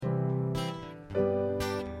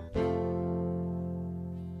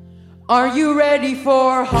Are you ready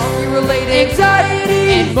for hockey-related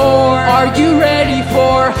anxiety and more? Are you ready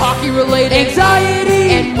for hockey-related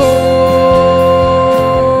anxiety and more?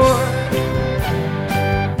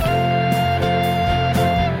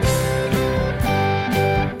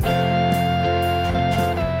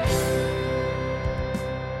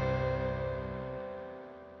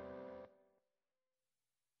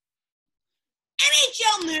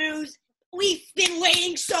 NHL news. We've been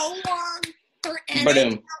waiting so long for NHL.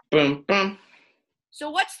 Ba-dum, boom, boom.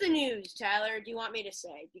 So what's the news, Tyler? Do you want me to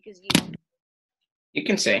say? Because You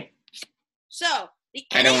can say. So the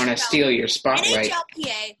I don't want to steal your spotlight.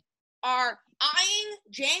 NHLPA are eyeing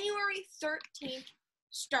January 13th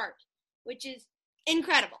start, which is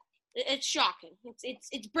incredible. It's shocking.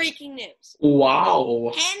 It's breaking news.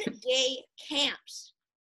 Wow. 10-day camps.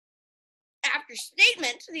 After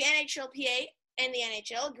statement, the NHLPA and the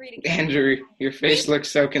NHL agreed to Andrew, your face looks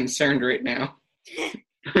so concerned right now.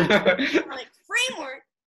 framework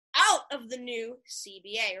out of the new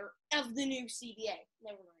CBA. Never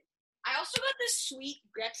mind. I also got this sweet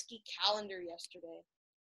Gretzky calendar yesterday.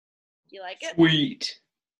 Do you like it? Sweet.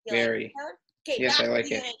 You like Very. it, Tyler? Okay, Yes, back I like to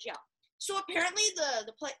the it. NHL. So apparently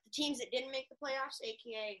the teams that didn't make the playoffs,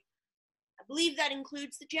 aka, I believe that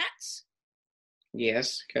includes the Jets.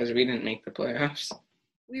 Yes, because we didn't make the playoffs.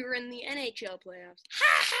 We were in the NHL playoffs.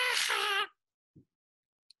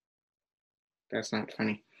 That's not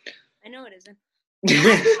funny. I know it isn't.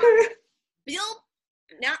 Bill,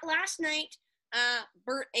 not last night.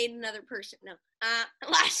 Bert ate another person. No.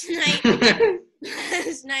 Last night,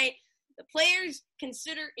 the players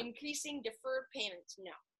consider increasing deferred payments.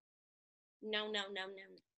 No.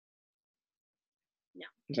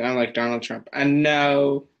 Sound like Donald Trump.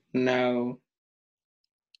 No. No!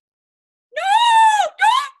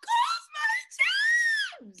 Don't close my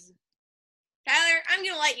tabs! Tyler, I'm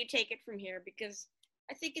going to let you take it from here because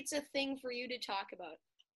I think it's a thing for you to talk about.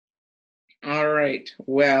 All right.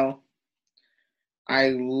 Well, I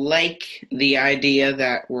like the idea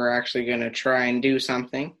that we're actually going to try and do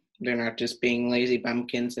something. They're not just being lazy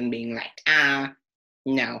bumpkins and being like,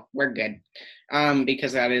 no, we're good.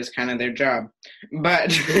 Because that is kind of their job.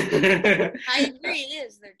 But I agree, it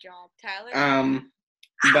is their job, Tyler.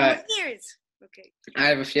 But Years. Okay. I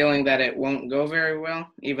have a feeling that it won't go very well,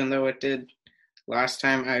 even though it did last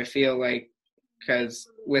time. I feel like because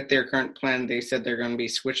with their current plan, they said they're going to be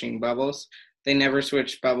switching bubbles. They never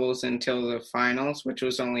switched bubbles until the finals, which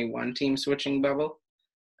was only one team switching bubble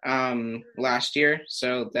last year.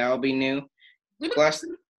 So that'll be new. Plus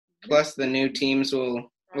the new teams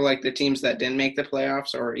will, like the teams that didn't make the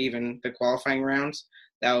playoffs or even the qualifying rounds,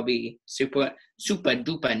 that will be super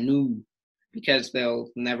duper new because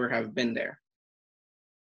they'll never have been there.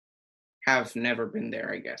 Have never been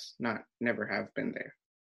there, I guess. Not never have been there.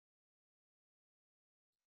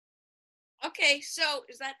 Okay, so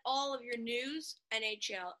is that all of your news?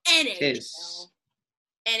 NHL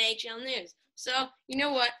news. So, you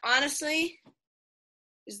know what? Honestly,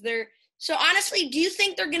 do you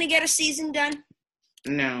think they're going to get a season done?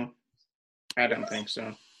 No, I don't think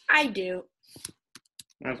so. I do.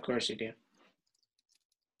 Of course you do.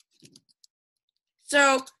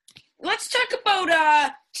 So, let's talk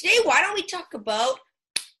about, today, why don't we talk about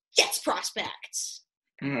Jets prospects?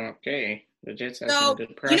 Okay, the Jets have some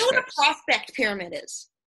good prospects. You know what a prospect pyramid is?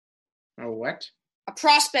 A what? A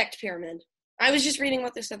prospect pyramid. I was just reading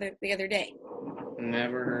about this the other day.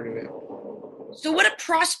 Never heard of it. So what a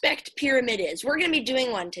prospect pyramid is, we're going to be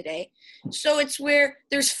doing one today. So it's where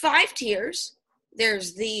there's 5 tiers.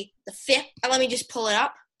 There's the fifth. Let me just pull it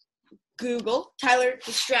up. Google. Tyler,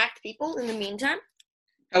 distract people in the meantime.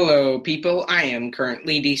 Hello, people. I am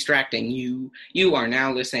currently distracting you. You are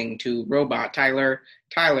now listening to Robot Tyler.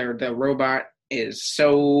 Tyler, the robot, is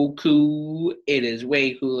so cool. It is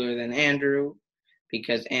way cooler than Andrew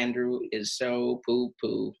because Andrew is so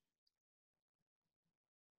poo-poo.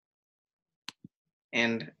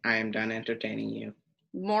 And I am done entertaining you.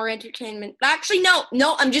 More entertainment. Actually, no,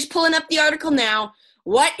 I'm just pulling up the article now.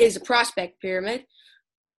 What is a prospect pyramid?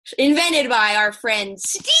 Invented by our friend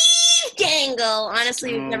Steve Dangle.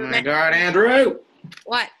 Honestly, we've never met. Oh my God, Andrew!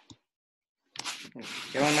 What?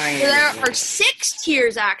 Killing my So there are 6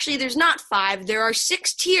 tiers, actually. There's not 5. There are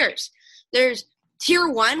 6 tiers. There's tier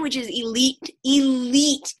 1, which is elite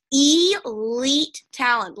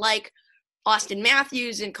talent, like Austin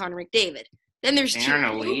Matthews and Connor McDavid. Then there's They tier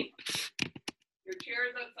aren't 2. elite. Your chair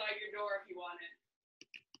is outside your door if you want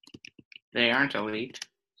it. They aren't elite.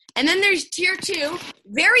 And then there's tier 2,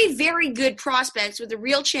 very, very good prospects with a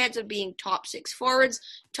real chance of being top 6 forwards,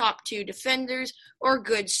 top 2 defenders, or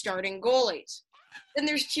good starting goalies. Then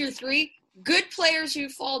there's tier 3, Good players who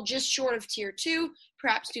fall just short of Tier 2,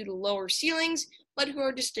 perhaps due to lower ceilings, but who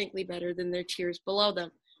are distinctly better than their tiers below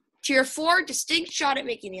them. Tier 4, distinct shot at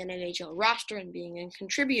making the NHL roster and being a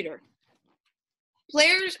contributor.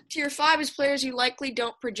 Tier 5 is players who likely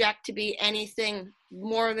don't project to be anything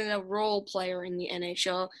more than a role player in the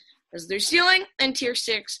NHL as their ceiling. And Tier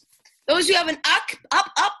 6, those who have an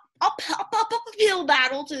uphill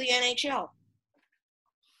battle to the NHL.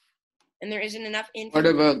 And there isn't enough info. What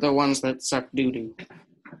about the ones that suck doo-doo?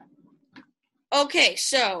 Okay,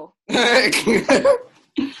 so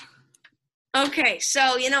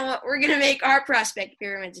you know what? We're going to make our prospect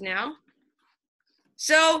pyramids now.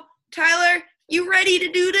 So, Tyler, you ready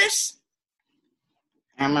to do this?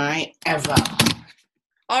 Am I ever?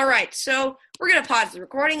 All right, so we're going to pause the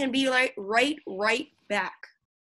recording and be right back.